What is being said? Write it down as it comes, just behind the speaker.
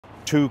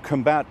To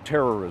combat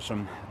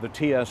terrorism, the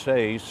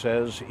TSA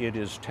says it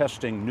is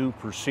testing new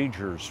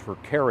procedures for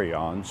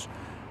carry-ons.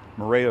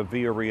 Mireya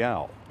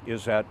Villarreal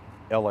is at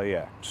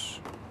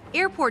LAX.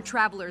 Airport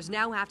travelers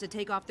now have to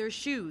take off their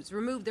shoes,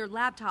 remove their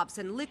laptops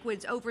and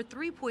liquids over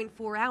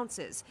 3.4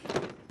 ounces.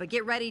 But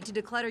get ready to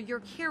declutter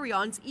your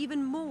carry-ons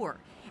even more.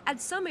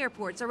 At some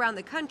airports around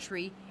the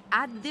country,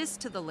 add this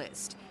to the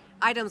list.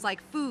 Items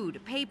like food,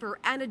 paper,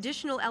 and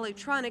additional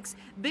electronics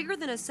bigger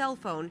than a cell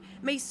phone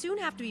may soon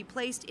have to be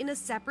placed in a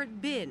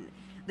separate bin.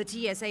 The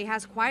TSA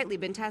has quietly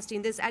been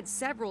testing this at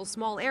several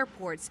small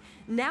airports,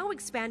 now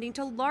expanding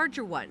to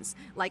larger ones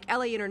like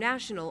LA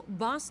International,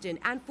 Boston,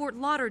 and Fort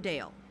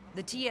Lauderdale.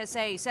 The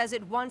TSA says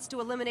it wants to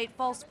eliminate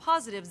false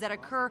positives that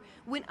occur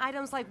when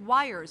items like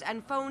wires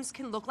and phones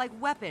can look like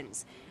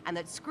weapons, and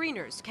that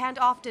screeners can't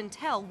often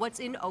tell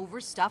what's in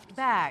overstuffed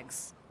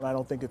bags. I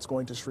don't think it's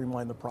going to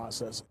streamline the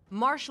process.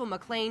 Marshall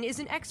McLean is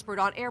an expert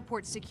on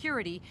airport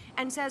security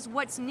and says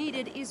what's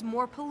needed is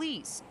more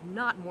police,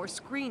 not more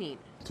screening.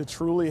 To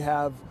truly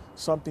have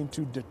something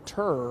to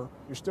deter,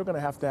 you're still going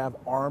to have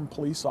armed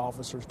police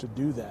officers to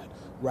do that,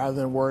 rather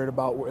than worried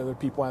about whether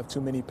people have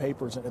too many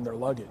papers in their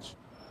luggage.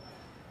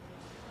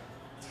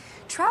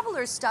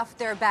 Travelers stuff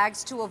their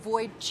bags to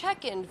avoid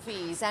check-in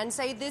fees and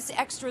say this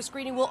extra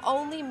screening will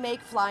only make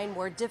flying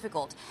more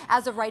difficult.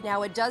 As of right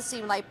now, it does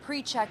seem like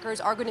pre-checkers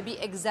are going to be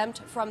exempt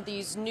from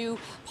these new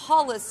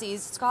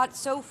policies. Scott,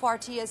 so far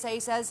TSA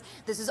says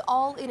this is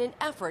all in an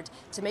effort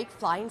to make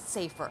flying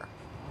safer.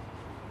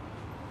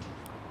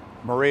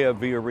 Mireya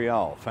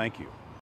Villarreal, thank you.